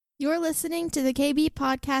You're listening to the KB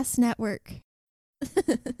Podcast Network.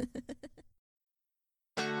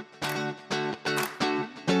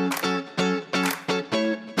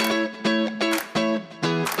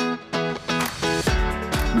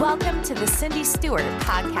 Welcome to the Cindy Stewart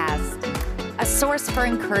Podcast, a source for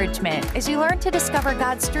encouragement as you learn to discover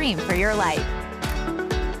God's dream for your life.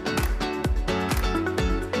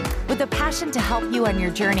 With a passion to help you on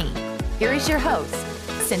your journey, here is your host,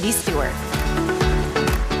 Cindy Stewart.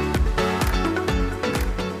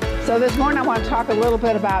 So this morning I want to talk a little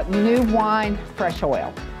bit about new wine, fresh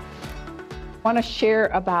oil. I want to share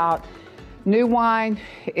about new wine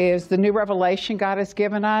is the new revelation God has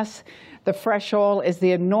given us. The fresh oil is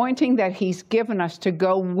the anointing that He's given us to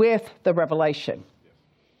go with the revelation.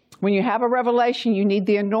 When you have a revelation, you need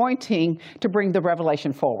the anointing to bring the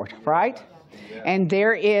revelation forward, right? And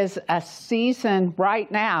there is a season right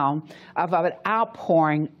now of an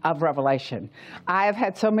outpouring of revelation. I have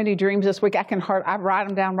had so many dreams this week. I write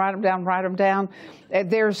them down.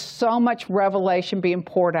 There's so much revelation being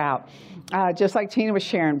poured out. Just like Tina was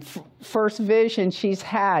sharing, first vision she's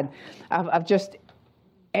had of just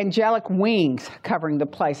angelic wings covering the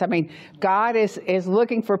place. I mean, God is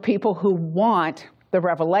looking for people who want the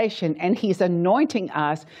revelation, and He's anointing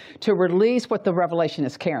us to release what the revelation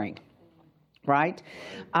is carrying. Right?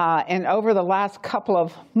 And over the last couple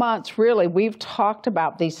of months, really, we've talked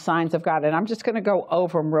about these signs of God. And I'm just going to go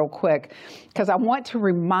over them real quick because I want to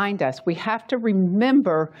remind us, we have to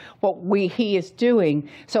remember what He is doing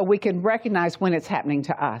so we can recognize when it's happening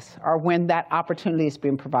to us or when that opportunity is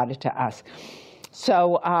being provided to us.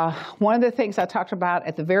 So one of the things I talked about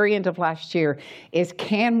at the very end of last year is,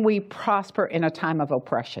 can we prosper in a time of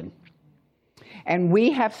oppression? And we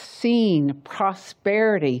have seen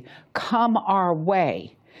prosperity come our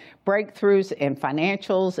way, breakthroughs in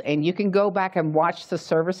financials, and you can go back and watch the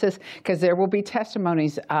services because there will be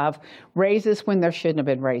testimonies of raises when there shouldn't have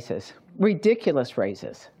been raises, ridiculous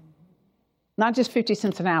raises, not just 50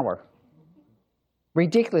 cents an hour,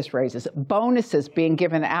 ridiculous raises, bonuses being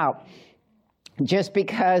given out just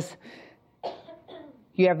because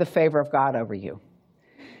you have the favor of God over you.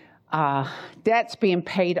 Debts being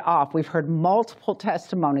paid off. We've heard multiple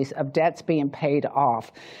testimonies of debts being paid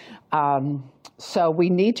off. So we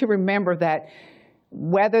need to remember that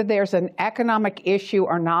whether there's an economic issue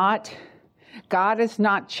or not, God is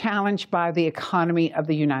not challenged by the economy of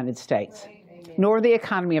the United States, nor the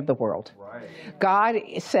economy of the world. God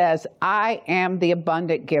says, I am the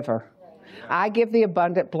abundant giver. I give the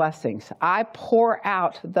abundant blessings. I pour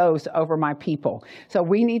out those over my people. So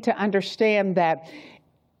we need to understand that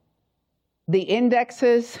the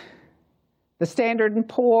indexes, the Standard &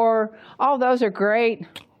 Poor, all those are great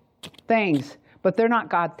things, but they're not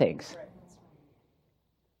God things.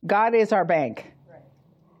 God is our bank.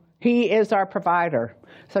 He is our provider.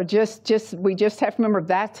 So we just have to remember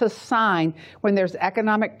that's a sign when there's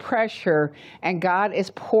economic pressure and God is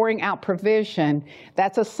pouring out provision.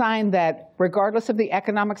 That's a sign that regardless of the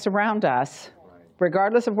economics around us,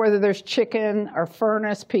 regardless of whether there's chicken or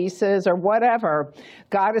furnace pieces or whatever,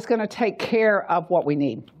 God is going to take care of what we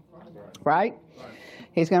need, right?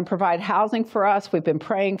 He's going to provide housing for us. We've been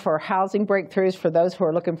praying for housing breakthroughs for those who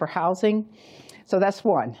are looking for housing. So that's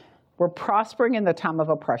one. We're prospering in the time of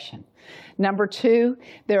oppression. Number two,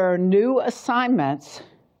 there are new assignments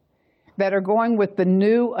that are going with the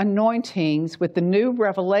new anointings, with the new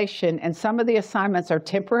revelation, and some of the assignments are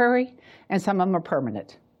temporary and some of them are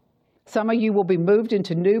permanent. Some of you will be moved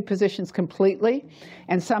into new positions completely,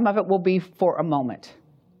 and some of it will be for a moment.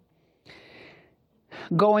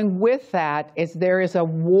 Going with that is there is a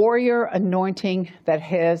warrior anointing that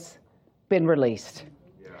has been released.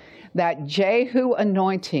 Yeah. That Jehu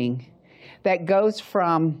anointing that goes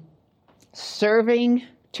from serving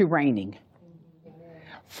to reigning,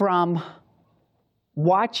 from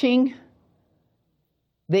watching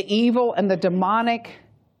the evil and the demonic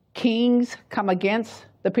kings come against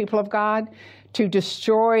the people of God, to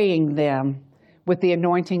destroying them with the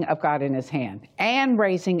anointing of God in His hand, and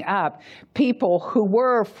raising up people who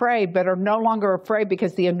were afraid but are no longer afraid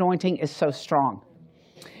because the anointing is so strong.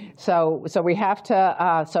 So we have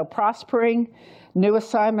to, prospering, new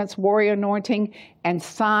assignments, warrior anointing, and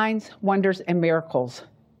signs, wonders, and miracles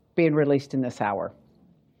being released in this hour.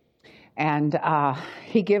 And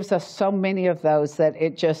He gives us so many of those that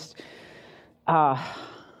it just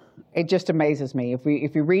amazes me.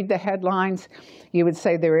 If you read the headlines, you would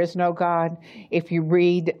say there is no God. If you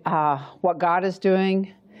read what God is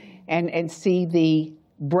doing and see the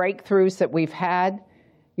breakthroughs that we've had,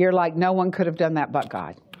 you're like, no one could have done that but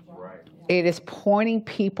God. Right. It is pointing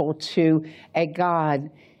people to a God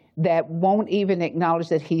that won't even acknowledge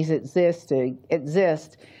that He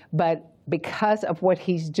exists, But because of what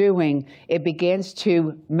he's doing, it begins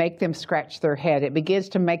to make them scratch their head. It begins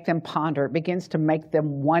to make them ponder. It begins to make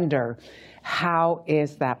them wonder, how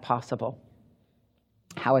is that possible?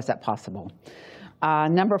 How is that possible?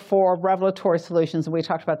 Number 4, revelatory solutions. We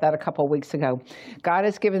talked about that a couple of weeks ago. God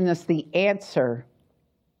has given us the answer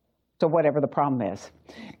to whatever the problem is.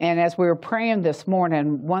 And as we were praying this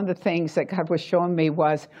morning, one of the things that God was showing me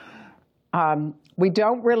was we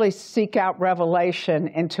don't really seek out revelation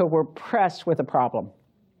until we're pressed with a problem,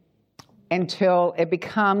 until it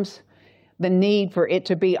becomes the need for it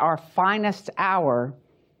to be our finest hour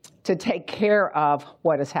to take care of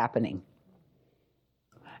what is happening.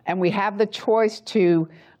 And we have the choice to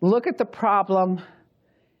look at the problem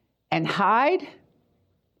and hide,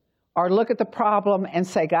 or look at the problem and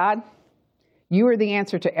say, God, you are the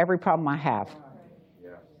answer to every problem I have.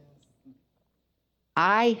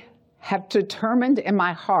 I have determined in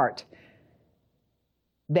my heart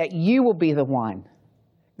that you will be the one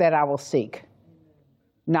that I will seek,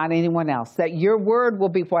 not anyone else. That your word will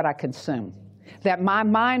be what I consume. That my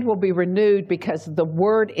mind will be renewed because the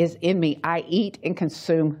word is in me. I eat and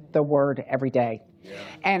consume the word every day. Yeah.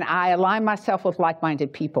 And I align myself with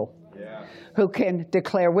like-minded people who can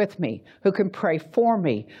declare with me, who can pray for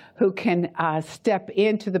me, who can step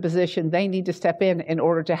into the position they need to step in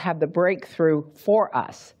order to have the breakthrough for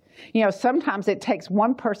us. You know, sometimes it takes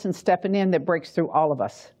one person stepping in that breaks through all of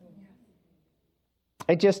us.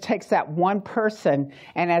 It just takes that one person,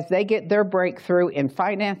 and as they get their breakthrough in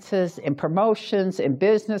finances, in promotions, in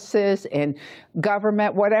businesses, in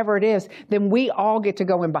government, whatever it is, then we all get to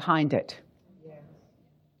go in behind it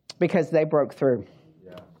because they broke through.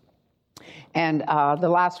 Yeah. And the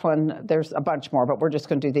last one, there's a bunch more, but we're just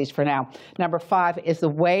going to do these for now. Number 5 is the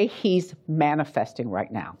way he's manifesting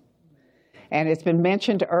right now. And it's been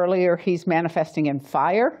mentioned earlier, he's manifesting in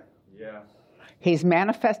fire. Yeah. He's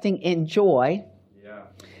manifesting in joy.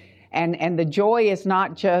 And the joy is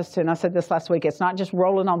not just, and I said this last week, it's not just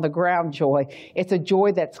rolling on the ground joy. It's a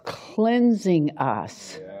joy that's cleansing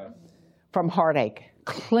us from heartache,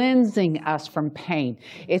 cleansing us from pain.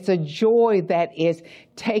 It's a joy that is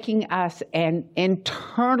taking us and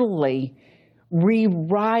internally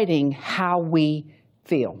rewriting how we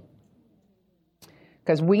feel.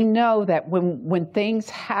 Because we know that when things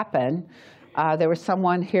happen, there was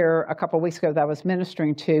someone here a couple of weeks ago that I was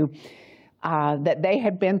ministering to, that they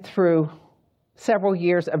had been through several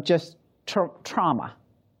years of just trauma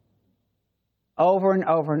over and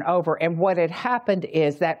over and over. And what had happened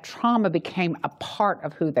is that trauma became a part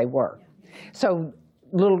of who they were. So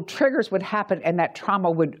little triggers would happen and that trauma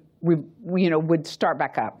would start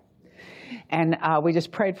back up. And we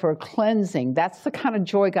just prayed for a cleansing. That's the kind of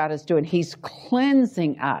joy God is doing. He's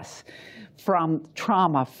cleansing us from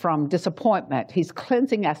trauma, from disappointment. He's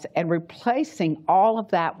cleansing us and replacing all of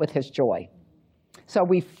that with his joy. So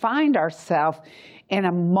we find ourselves in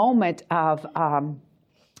a moment of,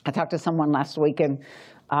 I talked to someone last week and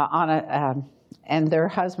their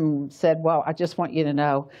husband said, well, I just want you to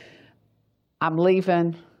know, I'm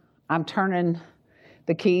leaving. I'm turning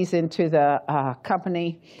the keys into the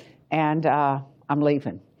company and I'm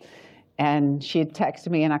leaving. And she had texted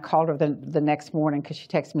me, and I called her the next morning because she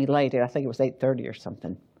texted me late. I think it was 8:30 or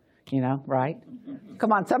something, right?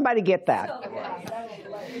 Come on, somebody get that.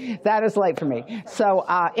 That is late for me. So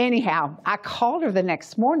anyhow, I called her the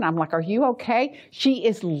next morning. I'm like, are you okay? She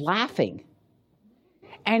is laughing.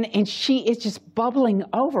 And she is just bubbling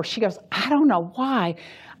over. She goes, I don't know why.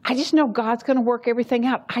 I just know God's going to work everything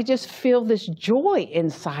out. I just feel this joy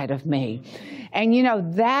inside of me. And,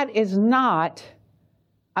 that is not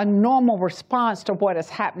a normal response to what is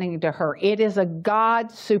happening to her. It is a God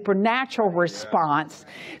supernatural response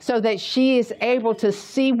so that she is able to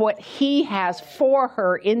see what he has for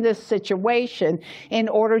her in this situation in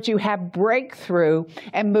order to have breakthrough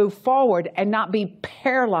and move forward and not be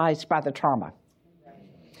paralyzed by the trauma.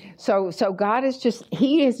 So God is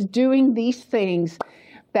he is doing these things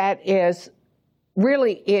that is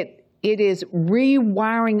really, it is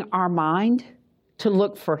rewiring our mind to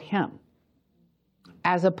look for him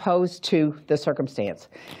as opposed to the circumstance.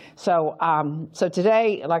 So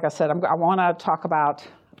today, like I said, I want to talk about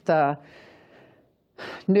the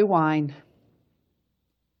new wine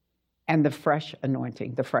and the fresh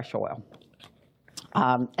anointing, the fresh oil.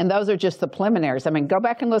 And those are just the preliminaries. I mean, go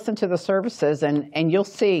back and listen to the services and you'll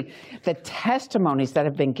see the testimonies that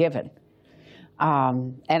have been given.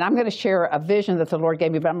 And I'm going to share a vision that the Lord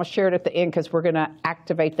gave me, but I'm going to share it at the end because we're going to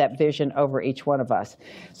activate that vision over each one of us.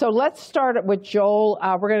 So let's start with Joel.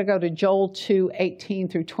 We're going to go to Joel 2:18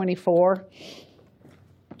 through 24.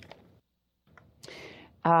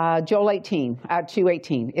 Joel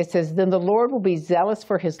 2:18. It says, "Then the Lord will be zealous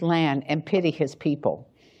for his land and pity his people.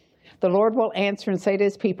 The Lord will answer and say to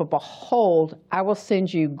his people, behold, I will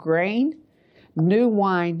send you grain, new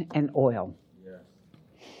wine, and oil. Yes.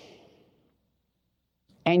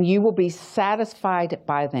 And you will be satisfied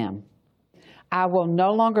by them. I will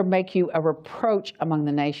no longer make you a reproach among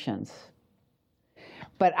the nations,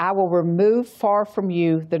 but I will remove far from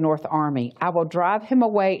you the north army. I will drive him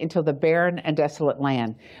away into the barren and desolate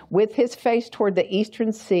land. With his face toward the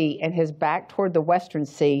eastern sea and his back toward the western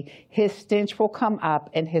sea, his stench will come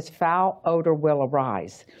up and his foul odor will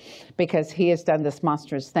arise, because he has done this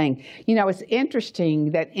monstrous thing." You know, it's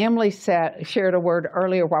interesting that Emily shared a word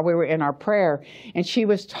earlier while we were in our prayer, and she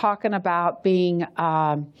was talking about being,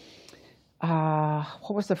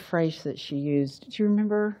 what was the phrase that she used? Do you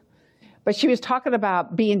remember? But she was talking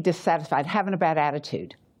about being dissatisfied, having a bad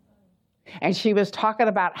attitude. And she was talking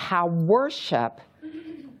about how worship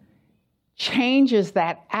changes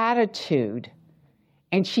that attitude.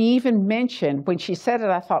 And she even mentioned, when she said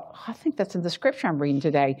it, I thought, oh, I think that's in the scripture I'm reading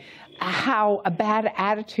today, how a bad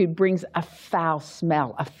attitude brings a foul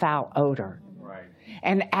smell, a foul odor. Right.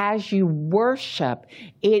 And as you worship,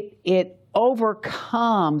 it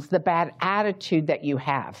overcomes the bad attitude that you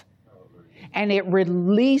have. And it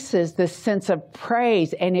releases the sense of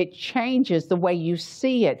praise, and it changes the way you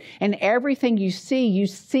see it. And everything you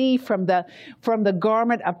see from the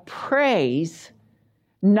garment of praise,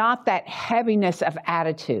 not that heaviness of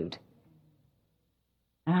attitude.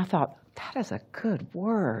 And I thought, that is a good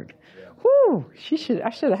word. Yeah. Whew, I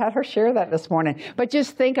should have had her share that this morning. But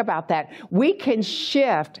just think about that. We can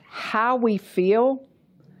shift how we feel,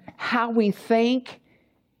 how we think,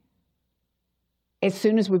 as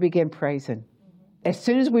soon as we begin praising, as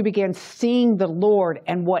soon as we begin seeing the Lord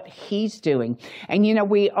and what he's doing. And you know,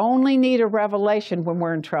 we only need a revelation when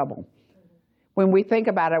we're in trouble. When we think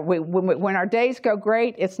about it, when our days go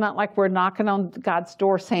great, it's not like we're knocking on God's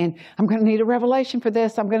door saying, I'm going to need a revelation for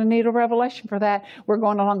this, I'm going to need a revelation for that. We're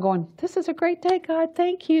going along going, this is a great day, God,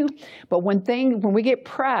 thank you. But when we get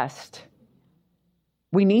pressed,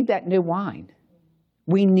 we need that new wine.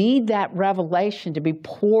 We need that revelation to be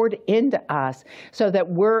poured into us so that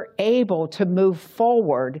we're able to move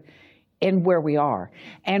forward in where we are.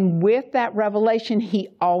 And with that revelation, he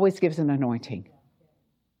always gives an anointing.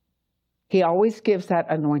 He always gives that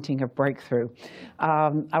anointing of breakthrough.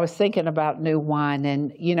 I was thinking about new wine,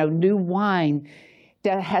 and you know, new wine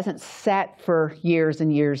that hasn't sat for years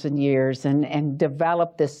and years and years and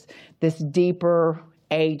developed this deeper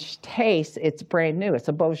aged taste. It's brand new. It's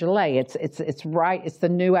a Beaujolais. It's right. It's the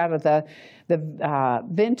new out of the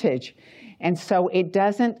vintage. And so it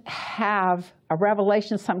doesn't have, a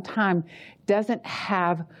revelation sometime doesn't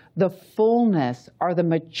have the fullness or the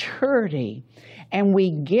maturity. And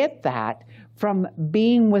we get that from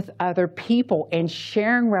being with other people and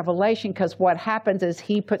sharing revelation, because what happens is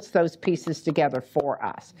he puts those pieces together for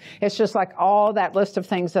us. It's just like all that list of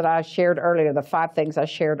things that I shared earlier, the 5 things I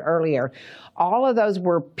shared earlier. All of those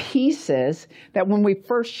were pieces that when we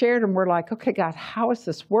first shared them, we're like, okay, God, how is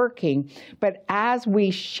this working? But as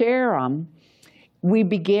we share them, we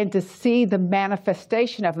begin to see the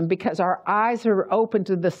manifestation of them, because our eyes are open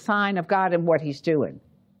to the sign of God and what he's doing.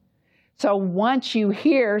 So once you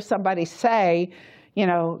hear somebody say, you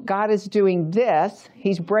know, God is doing this,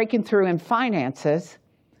 he's breaking through in finances,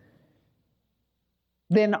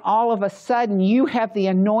 then all of a sudden you have the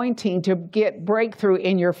anointing to get breakthrough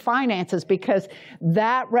in your finances, because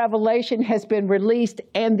that revelation has been released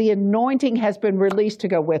and the anointing has been released to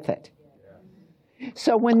go with it.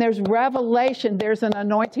 So when there's revelation, there's an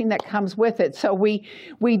anointing that comes with it. So we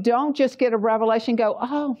don't just get a revelation and go,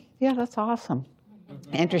 oh, yeah, that's awesome.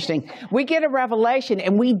 Interesting. We get a revelation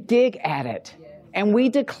and we dig at it and we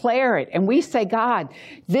declare it and we say, God,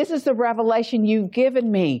 this is the revelation you've given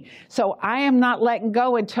me. So I am not letting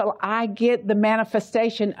go until I get the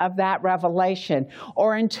manifestation of that revelation,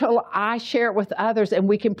 or until I share it with others and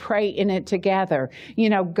we can pray in it together. You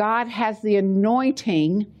know, God has the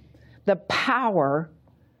anointing, the power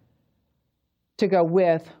to go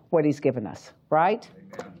with what he's given us, right?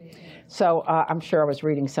 So I'm sure I was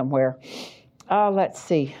reading somewhere. Let's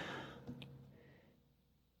see.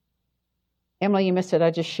 Emily, you missed it. I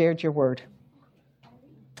just shared your word.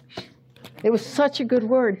 It was such a good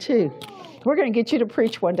word, too. We're going to get you to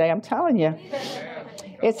preach one day, I'm telling you.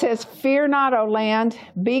 It says, fear not, O land,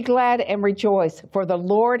 be glad and rejoice, for the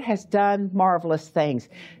Lord has done marvelous things.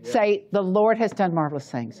 Yeah. Say, the Lord has done marvelous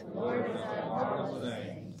things.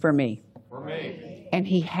 For me. For me. And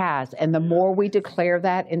he has. And the more we declare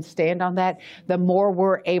that and stand on that, the more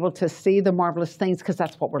we're able to see the marvelous things, because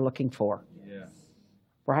that's what we're looking for. Yeah.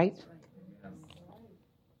 Right?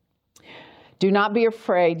 Do not be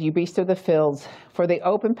afraid, you beasts of the fields, for the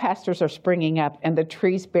open pastures are springing up, and the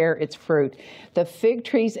trees bear its fruit. The fig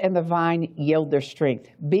trees and the vine yield their strength.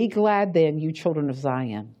 Be glad then, you children of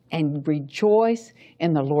Zion, and rejoice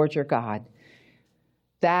in the Lord your God.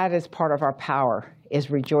 That is part of our power,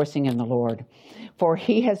 is rejoicing in the Lord. For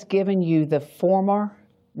he has given you the former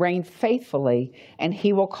rain faithfully, and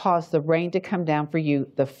he will cause the rain to come down for you,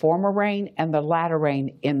 the former rain and the latter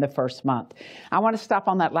rain in the first month. I want to stop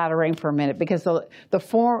on that latter rain for a minute, because the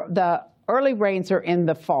early rains are in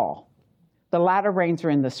the fall. The latter rains are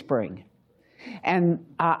in the spring. And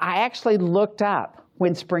I actually looked up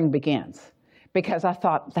when spring begins, because I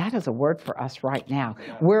thought that is a word for us right now.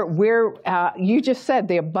 You just said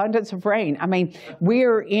the abundance of rain. I mean,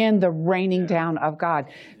 we're in the raining down of God.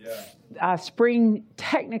 Spring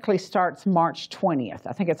technically starts March 20th.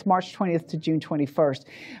 I think it's March 20th to June 21st.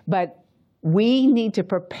 But we need to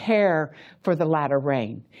prepare for the latter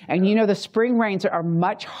rain. And you know, the spring rains are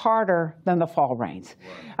much harder than the fall rains.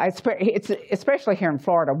 It's especially here in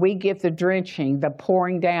Florida. We get the drenching, the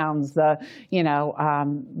pouring downs, the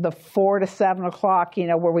 4 to 7 o'clock,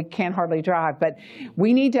 where we can't hardly drive. But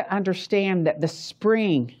we need to understand that the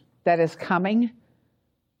spring that is coming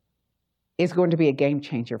is going to be a game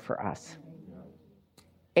changer for us.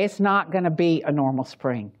 It's not going to be a normal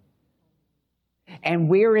spring. And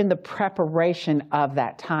we're in the preparation of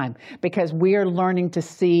that time, because we're learning to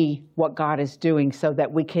see what God is doing so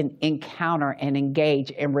that we can encounter and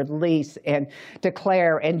engage and release and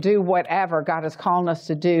declare and do whatever God is calling us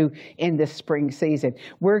to do in this spring season.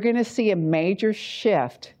 We're going to see a major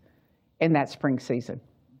shift in that spring season.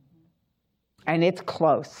 And it's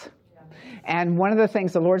close. And one of the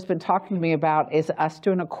things the Lord's been talking to me about is us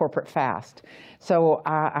doing a corporate fast. So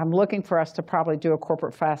I'm looking for us to probably do a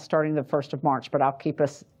corporate fast starting the 1st of March, but I'll keep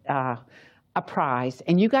us apprised.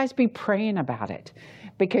 And you guys be praying about it,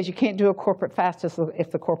 because you can't do a corporate fast if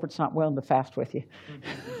the corporate's not willing to fast with you.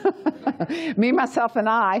 Me, myself, and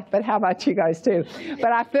I, but how about you guys too?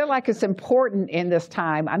 But I feel like it's important in this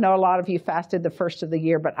time. I know a lot of you fasted the first of the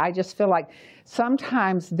year, but I just feel like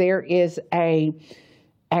sometimes there is I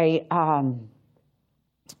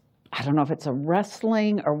don't know if it's a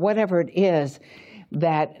wrestling or whatever it is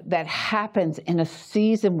that happens in a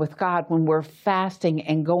season with God when we're fasting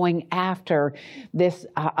and going after this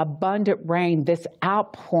abundant rain, this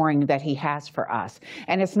outpouring that he has for us.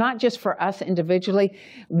 And it's not just for us individually.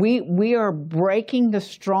 We are breaking the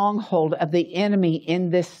stronghold of the enemy in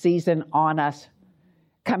this season on us,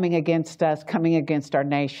 coming against us, coming against our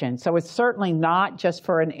nation. So it's certainly not just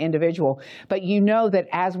for an individual, but you know that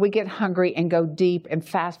as we get hungry and go deep and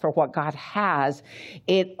fast for what God has,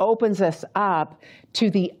 it opens us up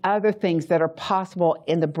to the other things that are possible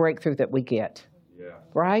in the breakthrough that we get. Yeah.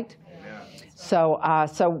 Right? Yeah.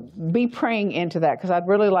 So be praying into that, because I'd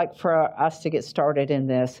really like for us to get started in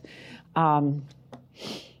this.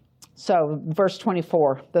 So, verse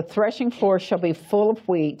 24, the threshing floor shall be full of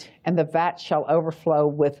wheat, and the vat shall overflow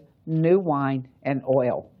with new wine and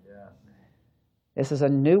oil. Yeah. This is a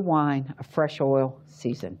new wine, a fresh oil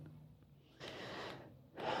season.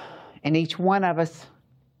 And each one of us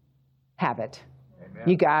have it. Amen.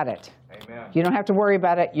 You got it. Amen. You don't have to worry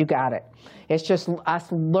about it. You got it. It's just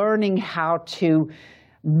us learning how to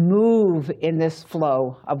move in this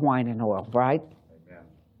flow of wine and oil, right?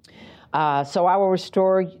 So I will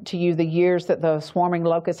restore to you the years that the swarming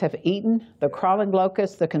locusts have eaten, the crawling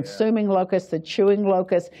locust, the consuming locust, the chewing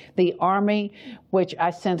locust, the army which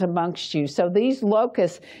I sent amongst you. So these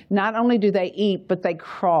locusts, not only do they eat, but they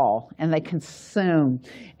crawl and they consume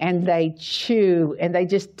and they chew and they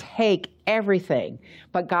just take everything.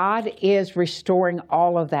 But God is restoring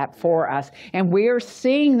all of that for us. And we're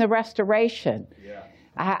seeing the restoration. Yeah.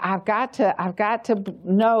 I've got to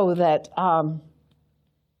know that...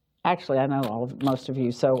 Actually, I know most of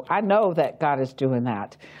you, so I know that God is doing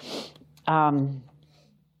that. But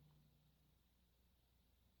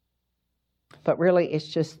really, it's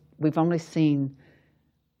just, we've only seen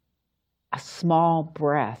a small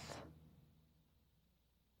breath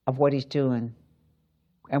of what he's doing.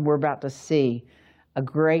 And we're about to see a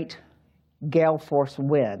great gale force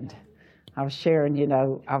wind. I was sharing,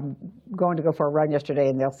 I'm going to go for a run yesterday,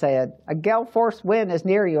 and they'll say, a gale force wind is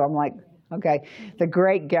near you. I'm like, okay, the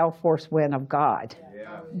great gale force wind of God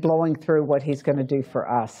blowing through what he's going to do for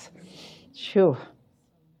us. Whew.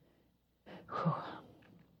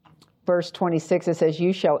 Verse 26, it says,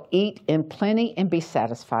 you shall eat in plenty and be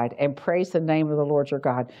satisfied, and praise the name of the Lord your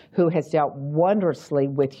God, who has dealt wondrously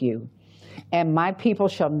with you. And my people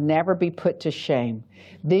shall never be put to shame.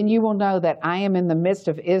 Then you will know that I am in the midst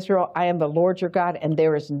of Israel. I am the Lord your God, and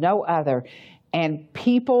there is no other. And my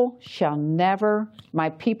people shall never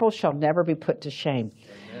be put to shame.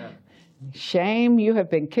 Amen. Shame, you have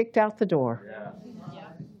been kicked out the door. Yeah.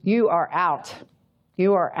 You are out.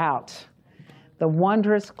 You are out. The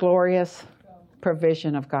wondrous, glorious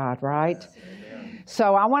provision of God, right?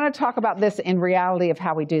 So I want to talk about this in reality of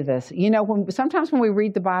how we do this. You know, sometimes when we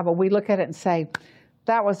read the Bible, we look at it and say,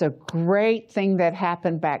 that was a great thing that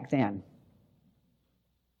happened back then.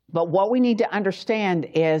 But what we need to understand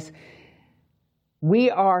is we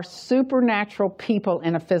are supernatural people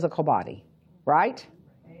in a physical body, right?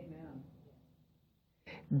 Amen.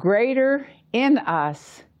 Greater in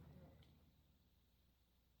us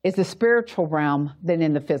is the spiritual realm than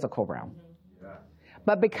in the physical realm.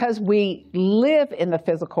 But because we live in the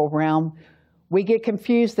physical realm, we get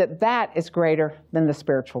confused that is greater than the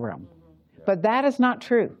spiritual realm. But that is not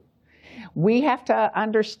true. We have to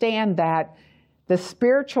understand that the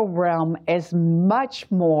spiritual realm is much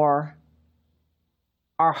more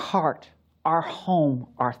our heart, our home,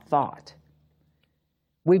 our thought.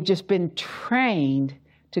 We've just been trained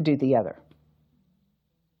to do the other.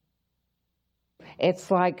 It's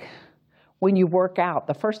like when you work out.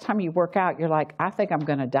 The first time you work out, you're like, I think I'm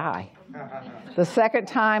going to die. The second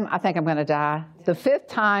time, I think I'm going to die. The fifth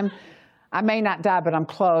time, I may not die, but I'm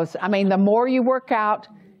close. I mean, the more you work out,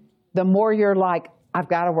 the more you're like, I've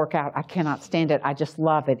got to work out. I cannot stand it. I just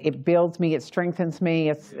love it. It builds me. It strengthens me.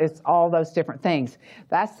 It's all those different things.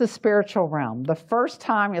 That's the spiritual realm. The first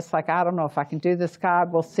time, it's like, I don't know if I can do this,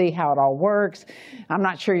 God. We'll see how it all works. I'm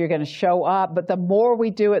not sure you're going to show up. But the more we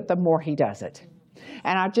do it, the more he does it.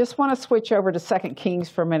 And I just want to switch over to 2 Kings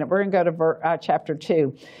for a minute. We're going to go to chapter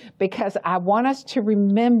 2 because I want us to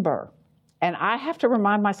remember, and I have to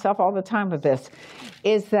remind myself all the time of this,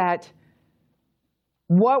 is that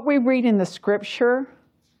what we read in the scripture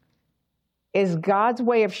is God's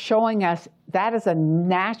way of showing us that is a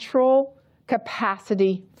natural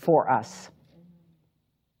capacity for us.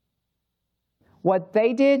 What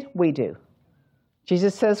they did, we do.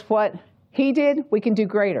 Jesus says what he did, we can do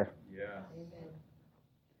greater.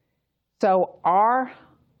 So our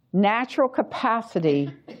natural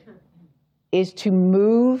capacity is to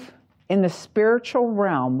move in the spiritual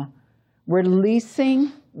realm,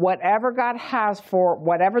 releasing whatever God has for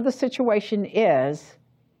whatever the situation is,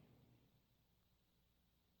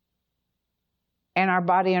 and our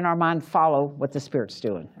body and our mind follow what the Spirit's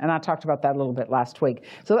doing. And I talked about that a little bit last week.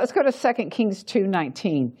 So let's go to 2 Kings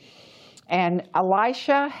 2:19. And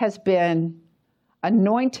Elisha has been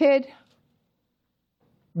anointed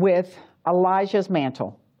with Elijah's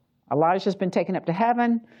mantle. Elijah's been taken up to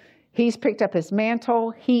heaven. He's picked up his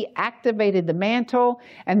mantle. He activated the mantle.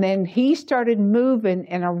 And then he started moving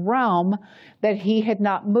in a realm that he had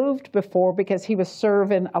not moved before because he was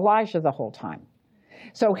serving Elijah the whole time.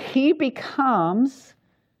 So he becomes,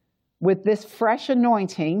 with this fresh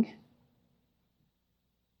anointing,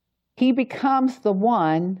 he becomes the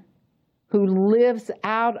one who lives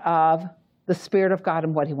out of the Spirit of God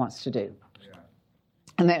and what he wants to do.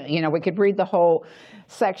 And then, we could read the whole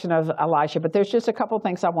section of Elisha, but there's just a couple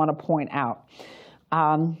things I want to point out.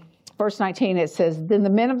 Verse 19, it says, Then the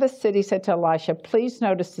men of the city said to Elisha, Please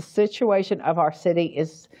notice the situation of our city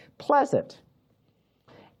is pleasant.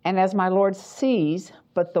 And as my Lord sees,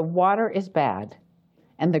 but the water is bad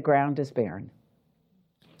and the ground is barren.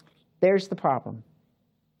 There's the problem.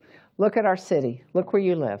 Look at our city. Look where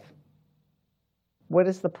you live. What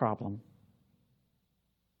is the problem?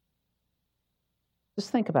 Just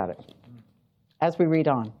think about it as we read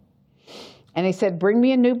on. And he said, Bring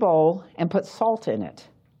me a new bowl and put salt in it.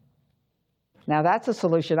 Now, that's a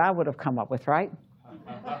solution I would have come up with, right?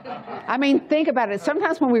 I mean, think about it.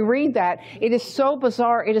 Sometimes when we read that, it is so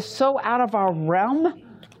bizarre. It is so out of our realm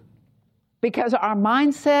because our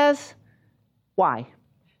mind says, why?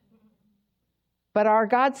 But our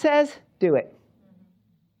God says, do it.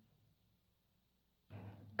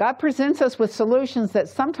 God presents us with solutions that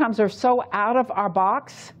sometimes are so out of our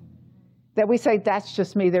box that we say, that's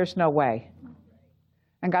just me, there's no way.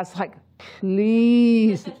 And God's like,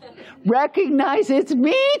 please recognize it's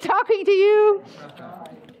me talking to you.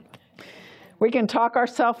 We can talk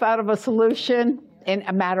ourselves out of a solution in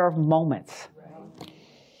a matter of moments.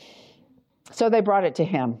 So they brought it to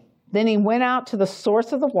him. Then he went out to the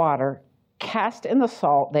source of the water, cast in the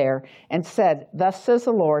salt there, and said, Thus says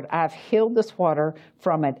the Lord, I have healed this water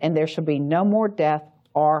from it, and there shall be no more death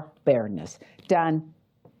or barrenness. Done.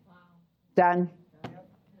 Wow. Done.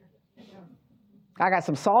 I got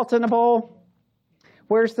some salt in a bowl.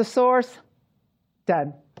 Where's the source?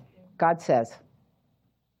 Done. God says.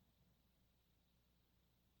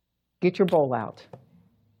 Get your bowl out.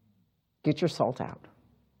 Get your salt out.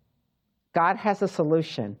 God has a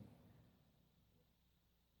solution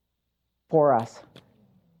for us.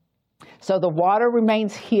 So the water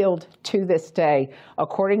remains healed to this day,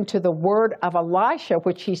 according to the word of Elisha,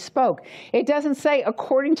 which he spoke. It doesn't say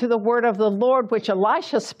according to the word of the Lord, which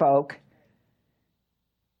Elisha spoke.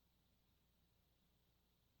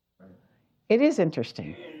 It is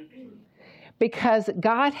interesting because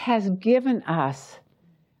God has given us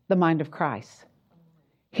the mind of Christ.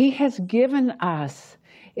 He has given us,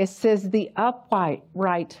 it says, the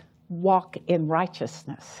upright walk in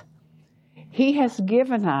righteousness. He has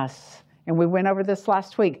given us, and we went over this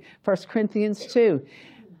last week, 1 Corinthians 2.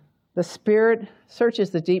 The Spirit searches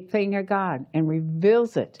the deep thing of God and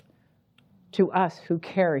reveals it to us who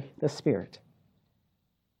carry the Spirit.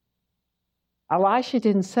 Elisha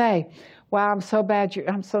didn't say, wow, I'm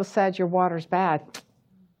so sad your water's bad.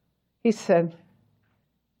 He said,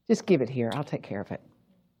 just give it here. I'll take care of it.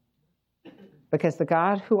 Because the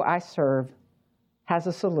God who I serve has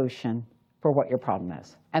a solution for what your problem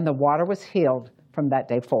is. And the water was healed from that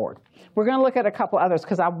day forward. We're going to look at a couple others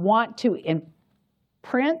because I want to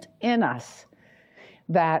imprint in us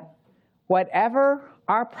that whatever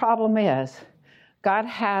our problem is, God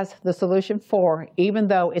has the solution for, even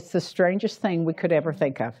though it's the strangest thing we could ever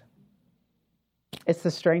think of. It's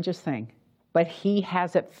the strangest thing, but He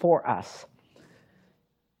has it for us.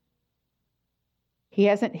 He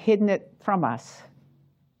hasn't hidden it from us.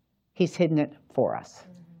 He's hidden it for us.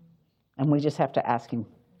 And we just have to ask Him,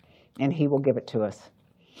 and He will give it to us.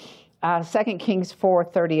 2 Kings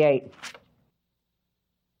 4:38.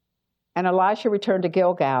 And Elisha returned to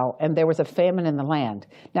Gilgal, and there was a famine in the land.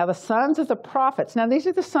 Now the sons of the prophets, now these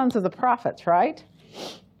are the sons of the prophets, right?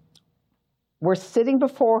 Were sitting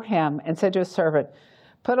before him and said to his servant,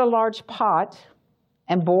 put a large pot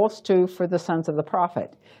and boil stew for the sons of the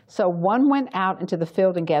prophet. So one went out into the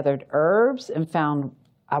field and gathered herbs and found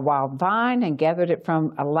a wild vine and gathered it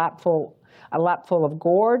from a lapful of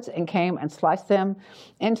gourds and came and sliced them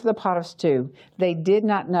into the pot of stew. They did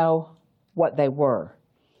not know what they were.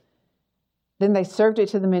 Then they served it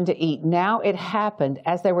to the men to eat. Now it happened,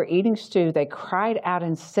 as they were eating stew, they cried out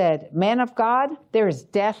and said, man of God, there is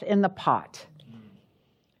death in the pot.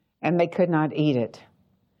 And they could not eat it.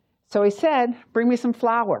 So he said, bring me some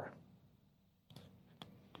flour.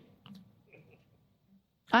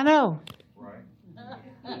 I know.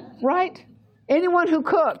 Right? Anyone who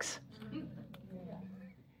cooks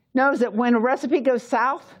knows that when a recipe goes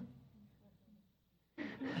south,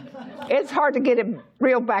 it's hard to get it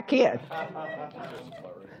reeled back in.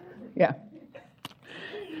 Yeah.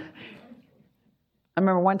 I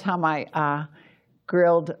remember one time I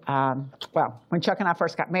grilled, when Chuck and I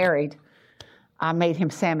first got married, I made him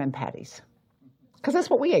salmon patties. Because that's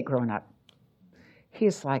what we ate growing up.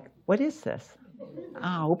 He's like, what is this?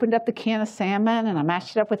 I opened up the can of salmon and I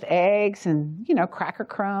mashed it up with eggs and, cracker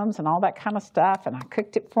crumbs and all that kind of stuff. And I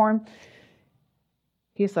cooked it for him.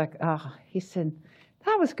 He's like, he said,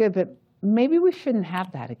 that was good, but maybe we shouldn't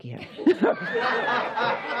have that again.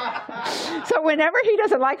 So whenever he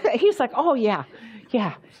doesn't like that, he's like, oh, yeah,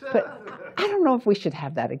 but I don't know if we should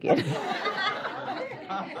have that again.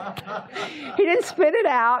 He didn't spit it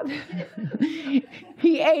out.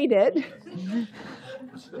 He ate it.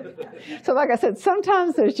 So like I said,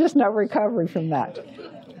 sometimes there's just no recovery from that.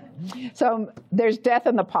 So there's death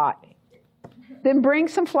in the pot. Then bring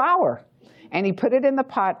some flour. And he put it in the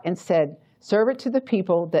pot and said, serve it to the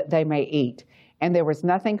people that they may eat. And there was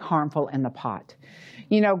nothing harmful in the pot.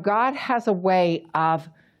 God has a way of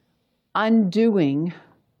undoing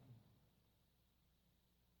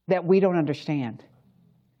that we don't understand.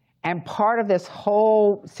 And part of this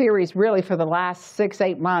whole series, really for the last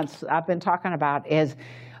 6-8 months, I've been talking about is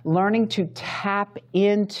learning to tap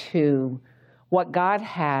into what God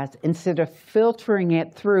has instead of filtering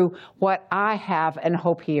it through what I have and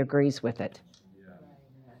hope He agrees with it.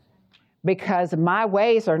 Because my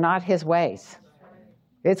ways are not His ways.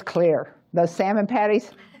 It's clear. Those salmon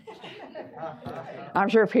patties, I'm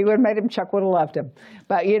sure if he would have made them, Chuck would have loved them.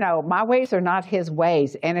 But, my ways are not His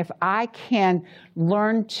ways. And if I can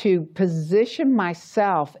learn to position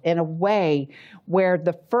myself in a way where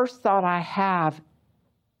the first thought I have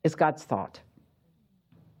is God's thought.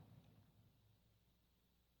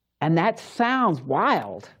 And that sounds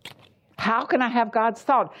wild. How can I have God's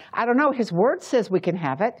thought? I don't know. His word says we can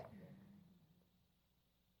have it.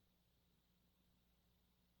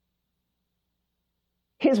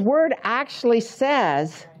 His word actually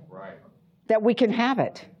says that we can have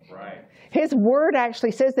it. Right. His word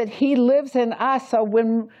actually says that He lives in us. So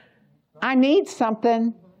when I need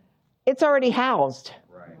something, it's already housed.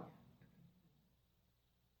 Right.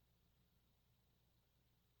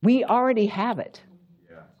 We already have it.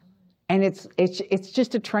 Yeah. And it's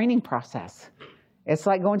just a training process. It's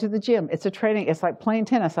like going to the gym. It's a training. It's like playing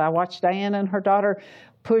tennis. I watched Diana and her daughter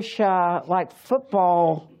push like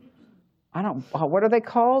football. What are they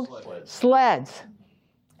called? Sleds.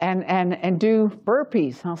 And do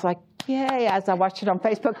burpees. And I was like, yay, as I watched it on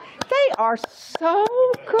Facebook. They are so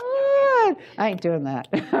good. I ain't doing that.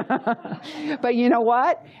 But you know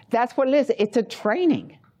what? That's what it is. It's a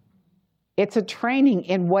training. It's a training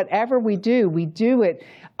in whatever we do it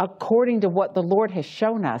according to what the Lord has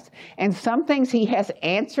shown us. And some things he has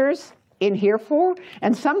answers in here for,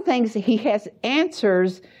 and some things he has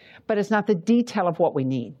answers, but it's not the detail of what we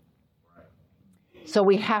need. So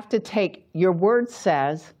we have to take, your word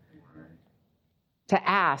says to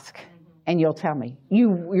ask, and you'll tell me.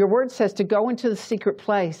 Your word says to go into the secret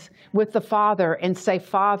place with the Father and say,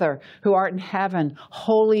 Father, who art in heaven,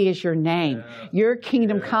 holy is your name. Yeah. Your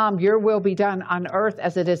kingdom come, your will be done on earth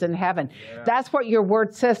as it is in heaven. Yeah. That's what your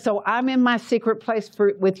word says. So I'm in my secret place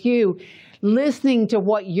with you, listening to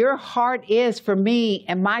what your heart is for me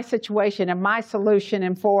and my situation and my solution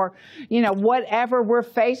and for, whatever we're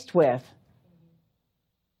faced with.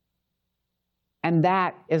 And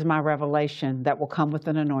that is my revelation that will come with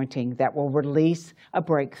an anointing that will release a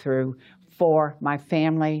breakthrough for my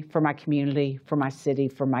family, for my community, for my city,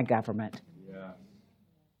 for my government. Yeah.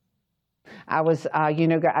 I was, I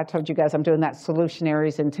told you guys I'm doing that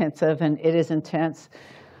Solutionaries intensive, and it is intense.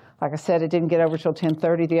 Like I said, it didn't get over till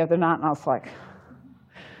 10:30 the other night, and I was like,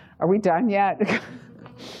 are we done yet?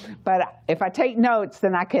 But if I take notes,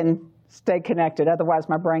 then I can stay connected. Otherwise,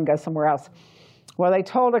 my brain goes somewhere else. Well, they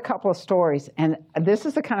told a couple of stories, and this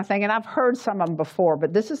is the kind of thing, and I've heard some of them before,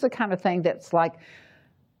 but this is the kind of thing that's like,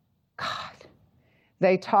 God.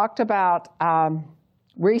 They talked about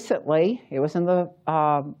recently, it was in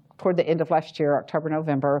toward the end of last year, October,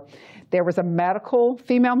 November, there was a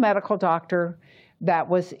female medical doctor that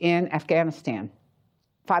was in Afghanistan,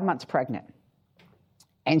 5 months pregnant.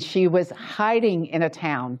 And she was hiding in a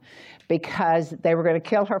town because they were going to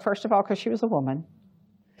kill her, first of all, because she was a woman.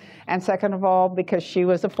 And second of all, because she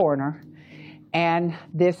was a foreigner. And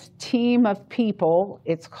this team of people,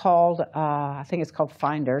 it's called, I think it's called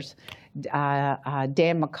Finders.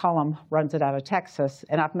 Dan McCullum runs it out of Texas.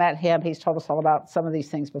 And I've met him. He's told us all about some of these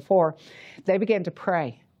things before. They began to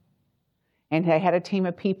pray. And they had a team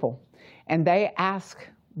of people. And they asked,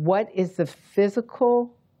 what is the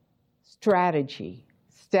physical strategy,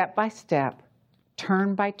 step by step,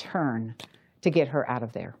 turn by turn, to get her out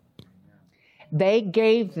of there? They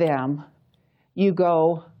gave them, you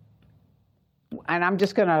go, and I'm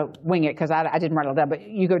just going to wing it because I didn't write it all down, but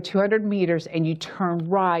you go 200 meters and you turn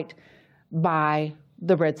right by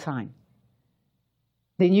the red sign.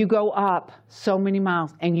 Then you go up so many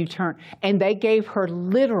miles and you turn. And they gave her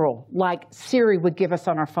literal, like Siri would give us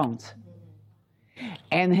on our phones.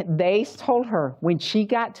 And they told her when she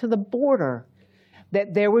got to the border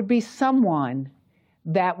that there would be someone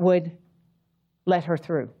that would let her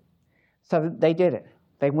through. So they did it.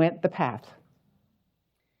 They went the path.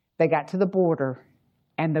 They got to the border,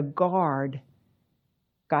 and the guard,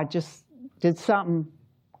 God just did something,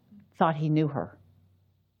 thought he knew her,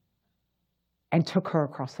 and took her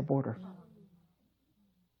across the border.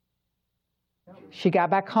 She got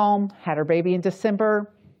back home, had her baby in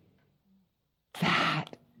December.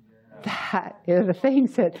 That is the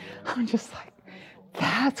things that I'm just like,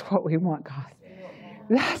 that's what we want, God.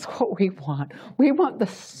 That's what we want. We want the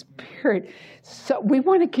Spirit. So we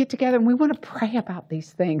want to get together and we want to pray about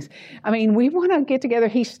these things. I mean, we want to get together.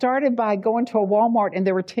 He started by going to a Walmart and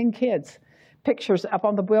there were 10 kids, pictures up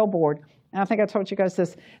on the billboard. And I think I told you guys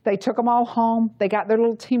this. They took them all home. They got their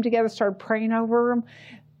little team together, started praying over them.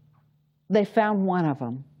 They found one of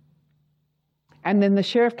them. And then the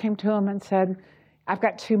sheriff came to them and said, I've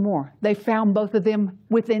got 2 more. They found both of them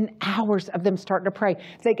within hours of them starting to pray.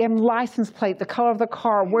 They gave them license plate, the color of the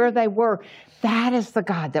car, where they were. That is the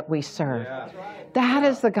God that we serve. Yeah. That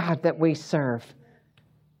is the God that we serve.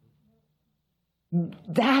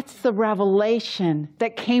 That's the revelation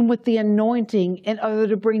that came with the anointing in order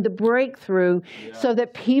to bring the breakthrough so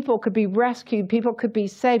that people could be rescued, people could be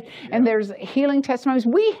saved. Yeah. And there's healing testimonies.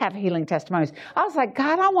 We have healing testimonies. I was like,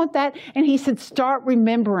 God, I want that. And he said, start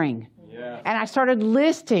remembering. Yeah. And I started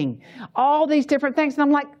listing all these different things. And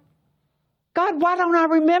I'm like, God, why don't I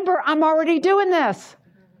remember? I'm already doing this.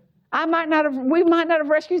 We might not have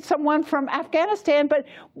rescued someone from Afghanistan, but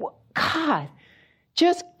God,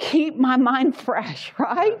 just keep my mind fresh,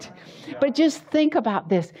 right? Yeah. But just think about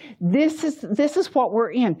this. This is what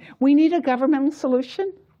we're in. We need a governmental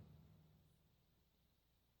solution.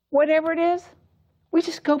 Whatever it is. We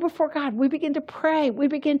just go before God. We begin to pray. We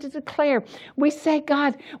begin to declare. We say,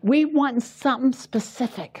 God, we want something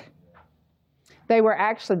specific. They were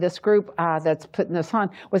actually, this group that's putting this on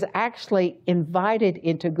was actually invited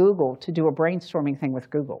into Google to do a brainstorming thing with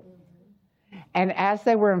Google. And as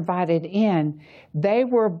they were invited in, they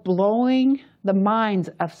were blowing the minds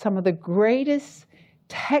of some of the greatest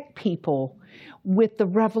tech people with the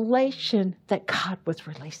revelation that God was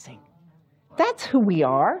releasing. That's who we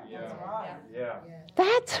are.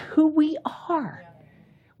 That's who we are.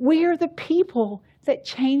 We are the people that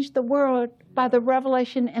change the world by the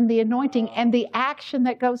revelation and the anointing and the action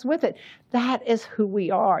that goes with it. That is who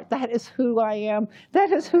we are. That is who I am.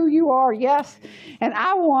 That is who you are. Yes. And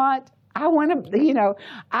I want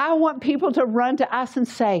people to run to us and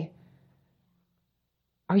say,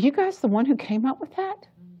 are you guys the one who came up with that?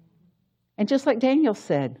 And just like Daniel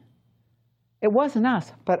said, it wasn't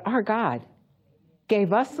us, but our God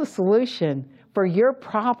gave us the solution for your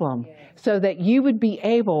problem so that you would be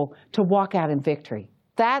able to walk out in victory.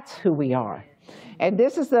 That's who we are. And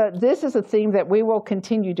this is a theme that we will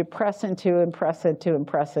continue to press into and press into and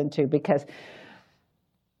press into because,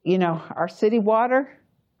 our city water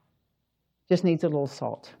just needs a little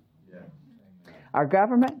salt. Yeah. Our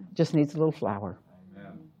government just needs a little flour.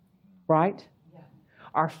 Amen. Right? Yeah.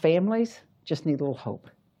 Our families just need a little hope.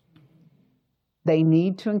 They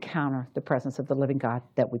need to encounter the presence of the living God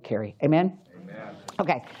that we carry. Amen? Amen.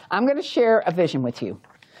 Okay, I'm going to share a vision with you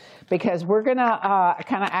because we're going to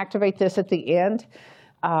kind of activate this at the end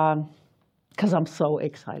because I'm so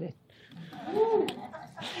excited.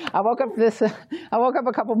 I woke up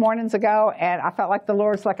a couple mornings ago and I felt like the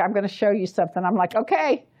Lord's like, I'm going to show you something. I'm like,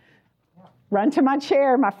 okay, run to my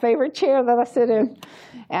chair, my favorite chair that I sit in.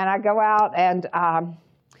 And I go out and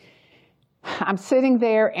I'm sitting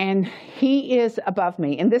there and he is above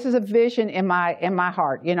me. And this is a vision in my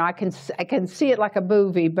heart. I can see it like a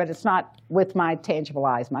movie, but it's not with my tangible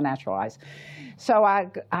eyes, my natural eyes. So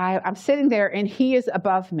I'm sitting there and he is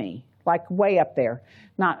above me, like way up there,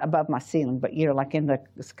 not above my ceiling, but like in the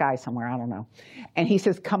sky somewhere, I don't know. And he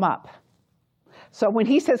says, come up. So when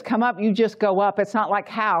he says come up, you just go up. It's not like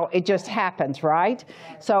how, it just happens, right?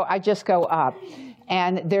 So I just go up.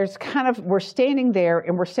 And there's we're standing there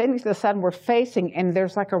and we're standing to the side and we're facing, and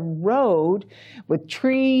there's like a road with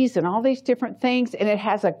trees and all these different things. And it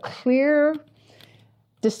has a clear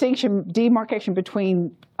demarcation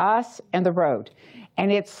between us and the road.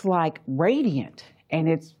 And it's like radiant and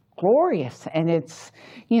it's glorious and it's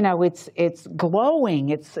glowing.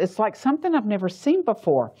 It's like something I've never seen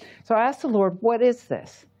before. So I asked the Lord, what is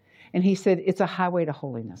this? And he said, it's a highway to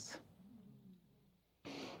holiness.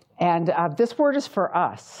 And this word is for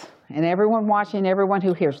us. And everyone watching, everyone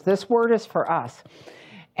who hears, this word is for us.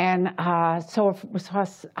 And so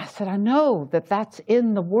I said, I know that that's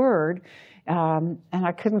in the word. And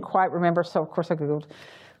I couldn't quite remember. So, of course, I Googled.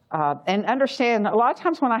 And understand, a lot of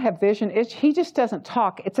times when I have vision, he just doesn't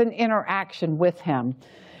talk. It's an interaction with him.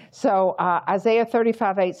 So Isaiah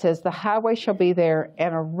 35:8 says, the highway shall be there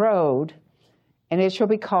and a road, and it shall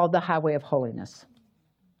be called the highway of holiness.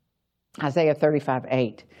 Isaiah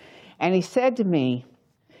 35:8. And he said to me,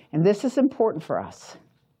 and this is important for us,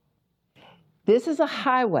 this is a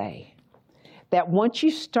highway that once you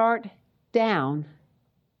start down,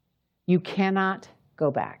 you cannot go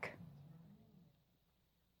back.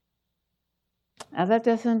 Now that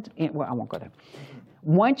doesn't, well, I won't go there.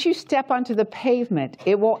 Once you step onto the pavement,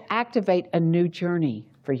 it will activate a new journey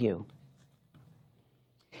for you.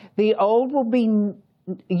 You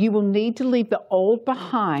will need to leave the old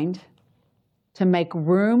behind to make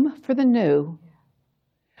room for the new,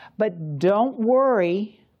 but don't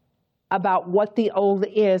worry about what the old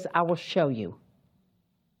is. I will show you.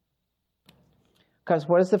 Because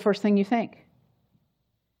what is the first thing you think?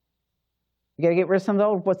 You got to get rid of some of the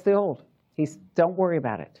old. What's the old? Don't worry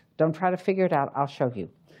about it. Don't try to figure it out. I'll show you.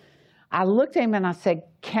 I looked at him and I said,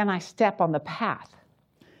 can I step on the path?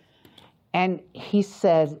 And he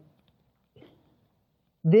said,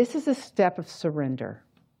 this is a step of surrender.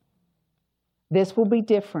 This will be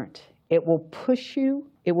different. It will push you.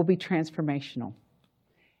 It will be transformational.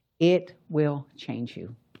 It will change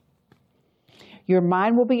you. Your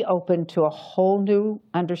mind will be open to a whole new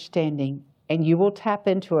understanding, and you will tap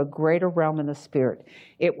into a greater realm in the spirit.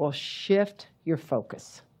 It will shift your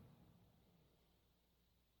focus.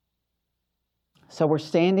 So we're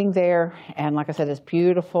standing there, and like I said, it's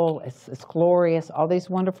beautiful, it's glorious, all these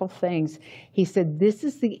wonderful things. He said, this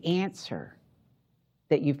is the answer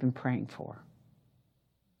that you've been praying for.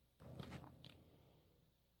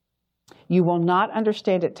 You will not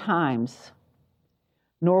understand at times,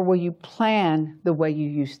 nor will you plan the way you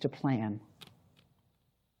used to plan.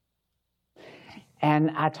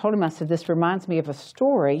 And I told him, I said, this reminds me of a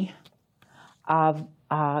story of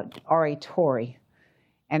R.A. Torrey.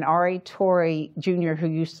 And R.A. Torrey Jr., who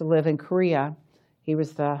used to live in Korea, he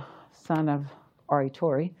was the son of R.A.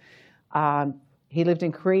 Torrey. He lived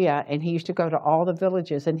in Korea, and he used to go to all the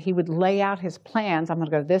villages, and he would lay out his plans. I'm going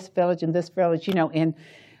to go to this village and this village, in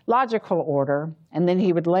logical order. And then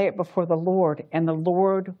he would lay it before the Lord, and the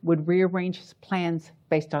Lord would rearrange his plans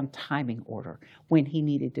based on timing order when he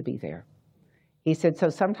needed to be there. He said, so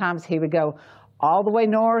sometimes he would go all the way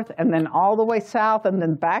north and then all the way south and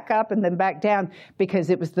then back up and then back down because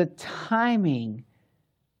it was the timing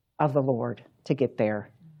of the Lord to get there,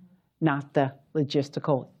 not the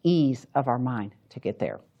logistical ease of our mind to get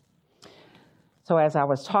there. So as I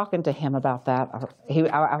was talking to him about that,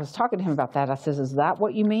 I says, is that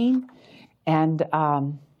what you mean? And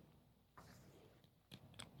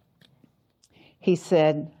he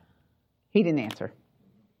said, he didn't answer.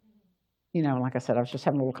 Like I said, I was just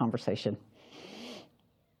having a little conversation.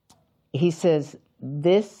 He says,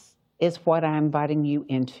 this is what I'm inviting you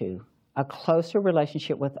into, a closer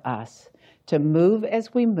relationship with us, to move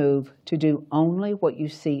as we move, to do only what you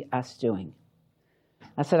see us doing.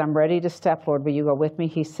 I said, I'm ready to step, Lord. Will you go with me?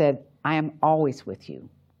 He said, I am always with you,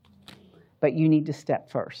 but you need to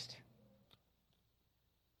step first.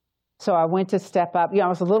 So I went to step up. I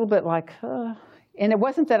was a little bit like, and it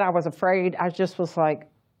wasn't that I was afraid. I just was like,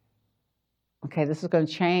 okay, this is going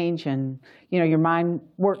to change. And, your mind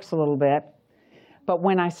works a little bit. But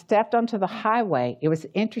when I stepped onto the highway, it was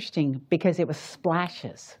interesting because it was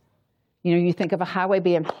splashes. You think of a highway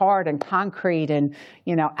being hard and concrete and,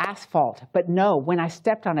 asphalt. But no, when I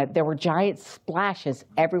stepped on it, there were giant splashes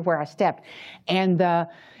everywhere I stepped. And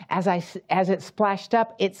as it splashed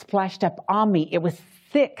up on me. It was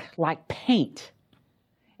thick like paint.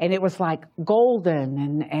 And it was like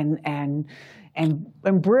golden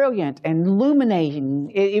and brilliant and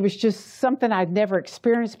illuminating. It was just something I'd never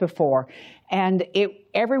experienced before. And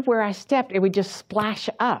everywhere I stepped, it would just splash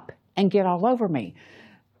up and get all over me.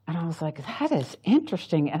 And I was like, that is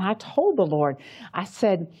interesting. And I told the Lord, I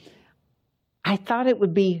said, I thought it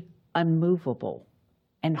would be unmovable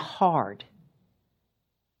and hard.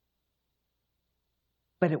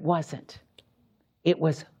 But it wasn't. It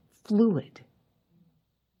was fluid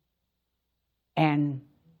and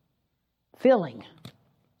filling.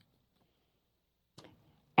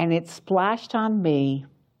 And it splashed on me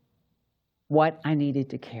what I needed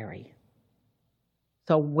to carry.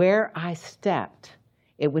 So where I stepped,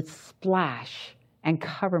 it would splash and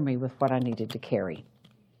cover me with what I needed to carry.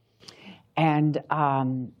 And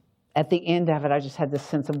at the end of it, I just had this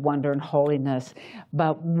sense of wonder and holiness.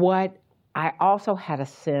 But what I also had a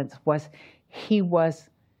sense was he was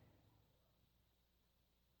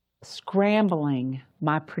scrambling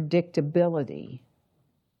my predictability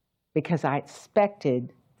because I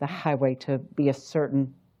expected the highway to be a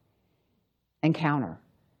certain encounter,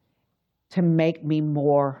 to make me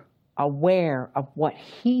more aware of what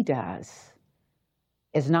he does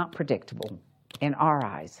is not predictable in our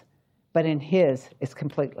eyes, but in his is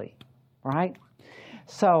completely, right?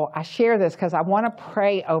 So I share this because I want to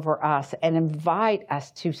pray over us and invite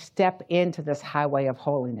us to step into this highway of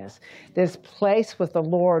holiness, this place with the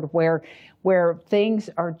Lord where things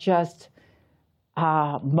are just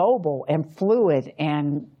mobile and fluid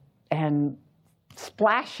and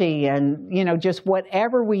splashy and, just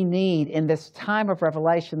whatever we need in this time of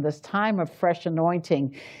revelation, this time of fresh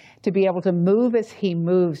anointing, to be able to move as he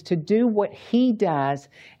moves, to do what he does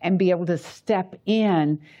and be able to step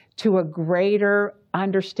in to a greater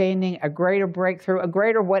understanding, a greater breakthrough, a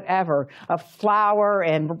greater whatever, of flour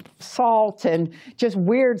and salt and just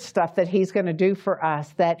weird stuff that he's going to do for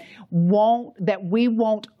us that we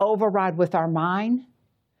won't override with our mind,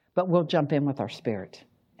 but we'll jump in with our spirit.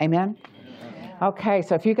 Amen? Okay,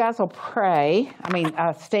 so if you guys will pray,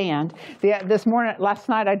 stand. Last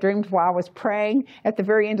night I dreamed while I was praying. At the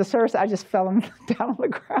very end of service, I just fell down on the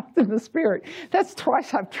ground in the spirit. That's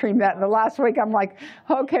twice I've dreamed that. In the last week, I'm like,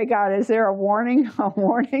 okay, God, is there a warning? A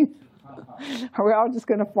warning? Are we all just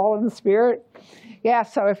going to fall in the spirit? Yeah,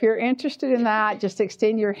 so if you're interested in that, just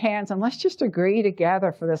extend your hands and let's just agree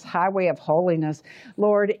together for this highway of holiness.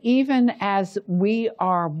 Lord, even as we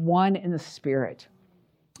are one in the spirit,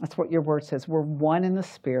 that's what your word says. We're one in the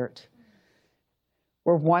spirit.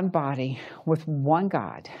 We're one body with one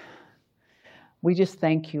God. We just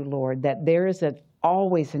thank you, Lord, that there is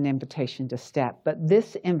always an invitation to step. But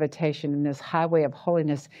this invitation in this highway of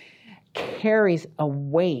holiness carries a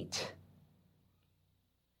weight,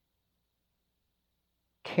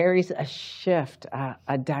 carries a shift,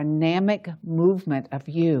 a dynamic movement of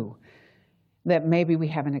you that maybe we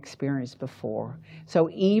haven't experienced before.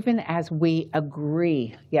 So even as we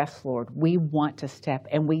agree, yes, Lord, we want to step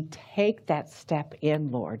and we take that step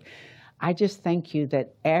in, Lord, I just thank you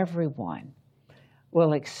that everyone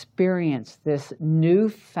will experience this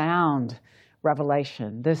newfound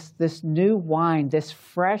revelation, this new wine, this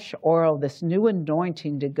fresh oil, this new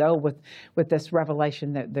anointing to go with this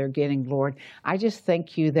revelation that they're getting, Lord. I just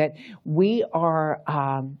thank you that we are,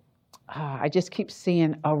 I just keep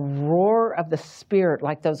seeing a roar of the Spirit,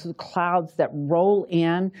 like those clouds that roll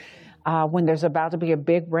in when there's about to be a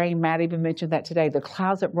big rain. Matt even mentioned that today. The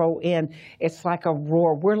clouds that roll in, it's like a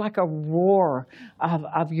roar. We're like a roar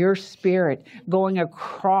of your Spirit going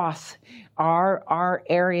across our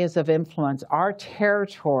areas of influence, our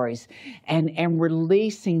territories, and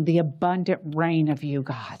releasing the abundant rain of you,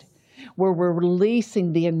 God. Where we're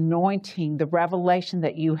releasing the anointing, the revelation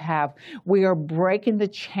that you have. We are breaking the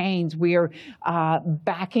chains. We are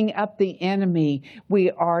backing up the enemy. We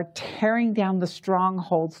are tearing down the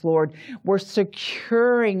strongholds, Lord. We're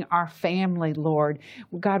securing our family, Lord.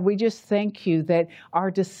 God, we just thank you that our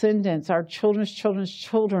descendants, our children's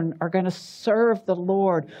children are going to serve the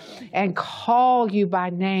Lord and call you by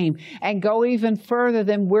name and go even further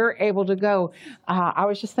than we're able to go. I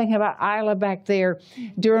was just thinking about Isla back there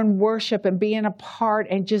during worship and being a part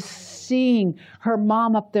and just seeing her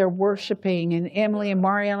mom up there worshiping, and Emily and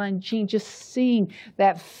Mariella and Jean, just seeing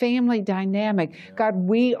that family dynamic. God,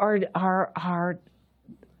 we are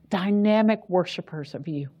dynamic worshipers of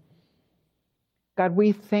you. God,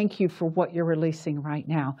 we thank you for what you're releasing right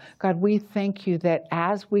now. God, we thank you that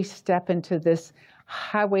as we step into this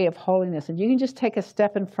highway of holiness, and you can just take a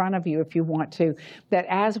step in front of you if you want to, that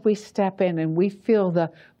as we step in and we feel the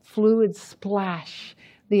fluid splash,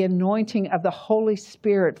 the anointing of the Holy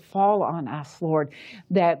Spirit fall on us, Lord,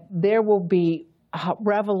 that there will be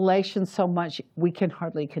revelation so much we can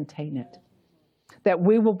hardly contain it. That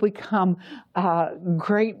we will become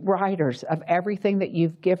great writers of everything that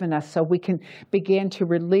you've given us, so we can begin to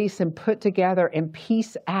release and put together and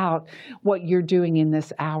piece out what you're doing in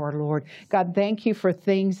this hour, Lord. God, thank you for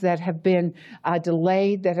things that have been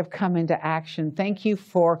delayed that have come into action. Thank you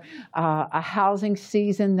for a housing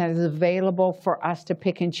season that is available for us to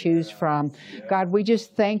pick and choose from. God, we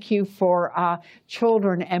just thank you for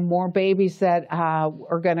children and more babies that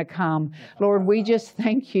are going to come. Lord, we just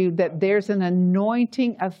thank you that there's an anointing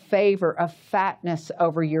of favor, of fatness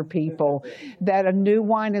over your people, that a new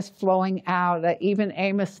wine is flowing out. Even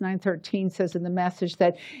Amos 9:13 says in the Message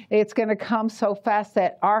that it's going to come so fast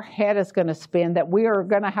that our head is going to spin, that we are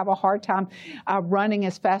going to have a hard time running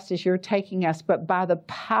as fast as you're taking us. But by the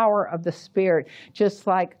power of the Spirit, just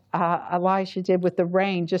like Elijah did with the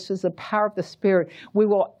rain, just as the power of the Spirit, we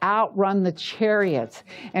will outrun the chariots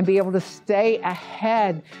and be able to stay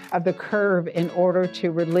ahead of the curve in order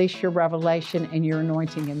to release your revelation and your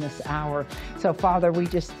anointing in this hour. So, Father, we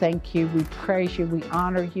just thank you, we praise you, we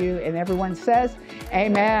honor you, and everyone says,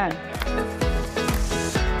 amen.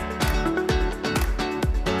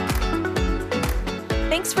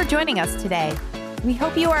 Thanks for joining us today. We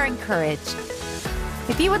hope you are encouraged.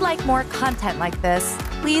 If you would like more content like this,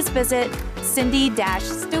 please visit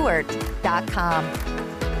cindy-stewart.com.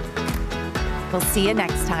 We'll see you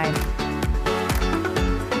next time.